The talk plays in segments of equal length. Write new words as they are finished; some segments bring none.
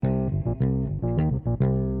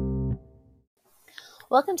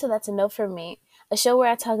Welcome to That's a Note from Me, a show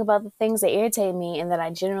where I talk about the things that irritate me and that I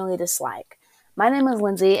generally dislike. My name is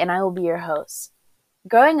Lindsay, and I will be your host.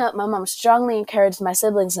 Growing up, my mom strongly encouraged my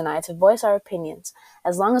siblings and I to voice our opinions,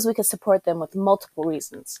 as long as we could support them with multiple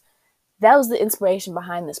reasons. That was the inspiration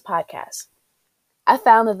behind this podcast. I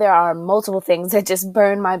found that there are multiple things that just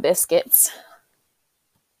burn my biscuits.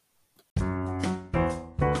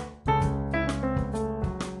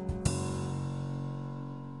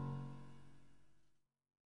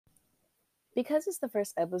 Because it's the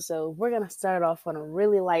first episode, we're going to start off on a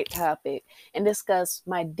really light topic and discuss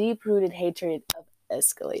my deep-rooted hatred of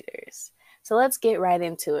escalators. So let's get right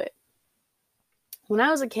into it. When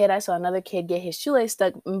I was a kid, I saw another kid get his shoelace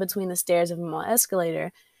stuck in between the stairs of a mall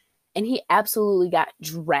escalator, and he absolutely got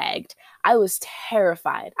dragged. I was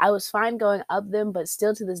terrified. I was fine going up them, but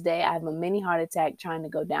still to this day, I have a mini heart attack trying to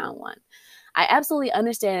go down one. I absolutely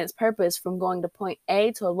understand its purpose from going to point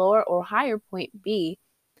A to a lower or higher point B,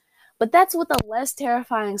 but that's what the less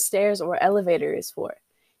terrifying stairs or elevator is for.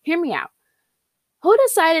 Hear me out. Who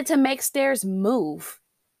decided to make stairs move?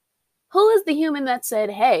 Who is the human that said,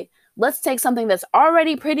 hey, let's take something that's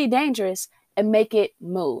already pretty dangerous and make it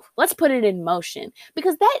move? Let's put it in motion.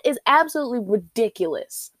 Because that is absolutely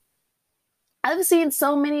ridiculous. I've seen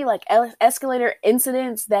so many escalator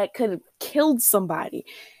incidents that could have killed somebody.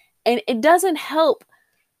 And it doesn't help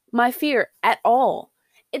my fear at all.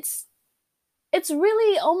 It's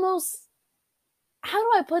really almost, how do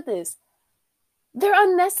I put this? They're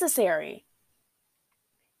unnecessary.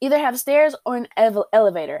 Either have stairs or an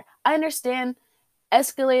elevator. I understand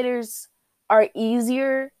escalators are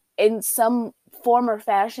easier in some form or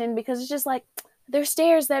fashion because it's just like, they're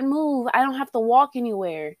stairs that move. I don't have to walk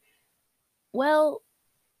anywhere. Well,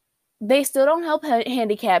 they still don't help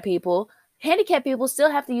handicapped people. Handicapped people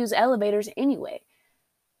still have to use elevators anyway.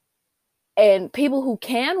 And people who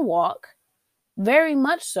can walk, very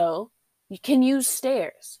much so, you can use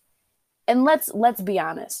stairs. And let's be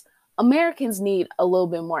honest. Americans need a little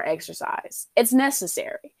bit more exercise. It's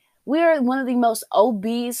necessary. We are one of the most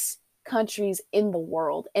obese countries in the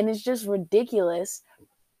world. And it's just ridiculous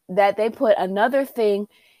that they put another thing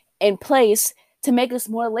in place to make us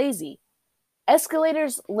more lazy.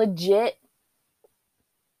 Escalators legit,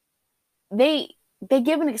 they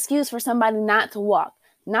give an excuse for somebody not to walk,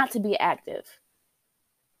 not to be active.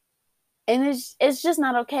 And it's just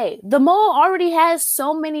not okay. The mall already has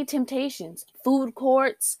so many temptations. Food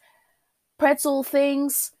courts, pretzel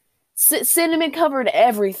things, cinnamon covered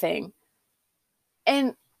everything.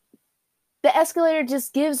 And the escalator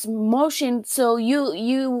just gives motion so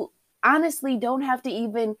you honestly don't have to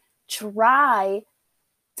even try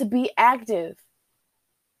to be active.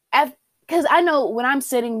 Because I know when I'm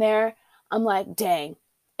sitting there, I'm like, dang,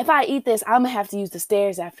 if I eat this, I'm going to have to use the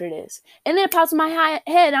stairs after this. And then it pops in my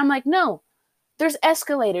head. I'm like, no, there's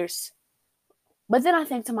escalators. But then I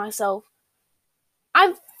think to myself,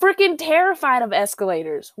 I'm freaking terrified of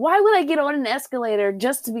escalators. Why would I get on an escalator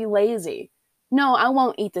just to be lazy? No, I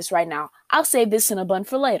won't eat this right now. I'll save this Cinnabon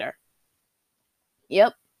for later.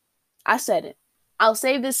 Yep, I said it. I'll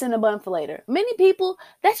save this Cinnabon for later. Many people,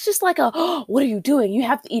 that's just like oh, what are you doing? You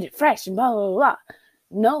have to eat it fresh and blah, blah, blah.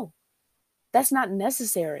 No, that's not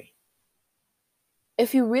necessary.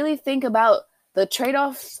 If you really think about the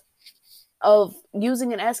trade-offs of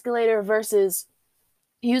using an escalator versus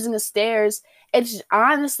using the stairs, it's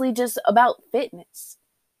honestly just about fitness.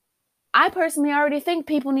 I personally already think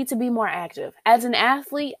people need to be more active. As an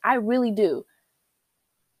athlete, I really do.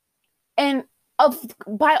 And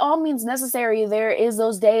by all means necessary, there is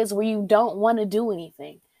those days where you don't want to do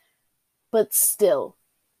anything. But still,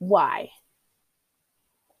 why?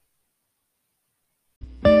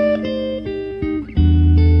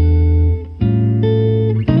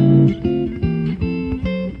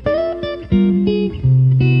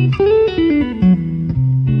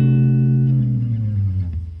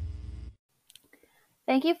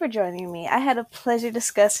 Thank you for joining me. I had a pleasure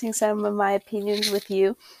discussing some of my opinions with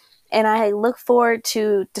you, and I look forward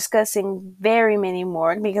to discussing very many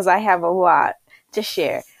more because I have a lot to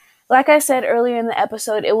share. Like I said earlier in the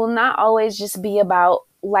episode, it will not always just be about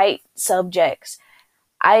light subjects.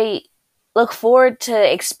 I look forward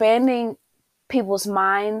to expanding people's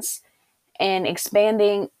minds and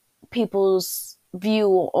expanding people's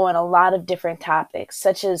view on a lot of different topics,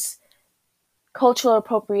 such as cultural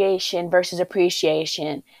appropriation versus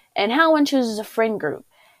appreciation, and how one chooses a friend group.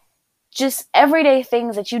 Just everyday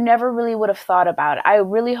things that you never really would have thought about. I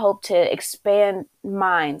really hope to expand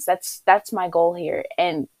minds. That's my goal here,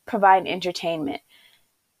 and provide entertainment.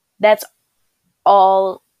 That's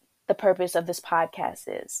all the purpose of this podcast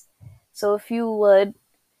is. So if you would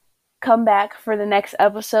come back for the next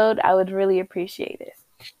episode, I would really appreciate it.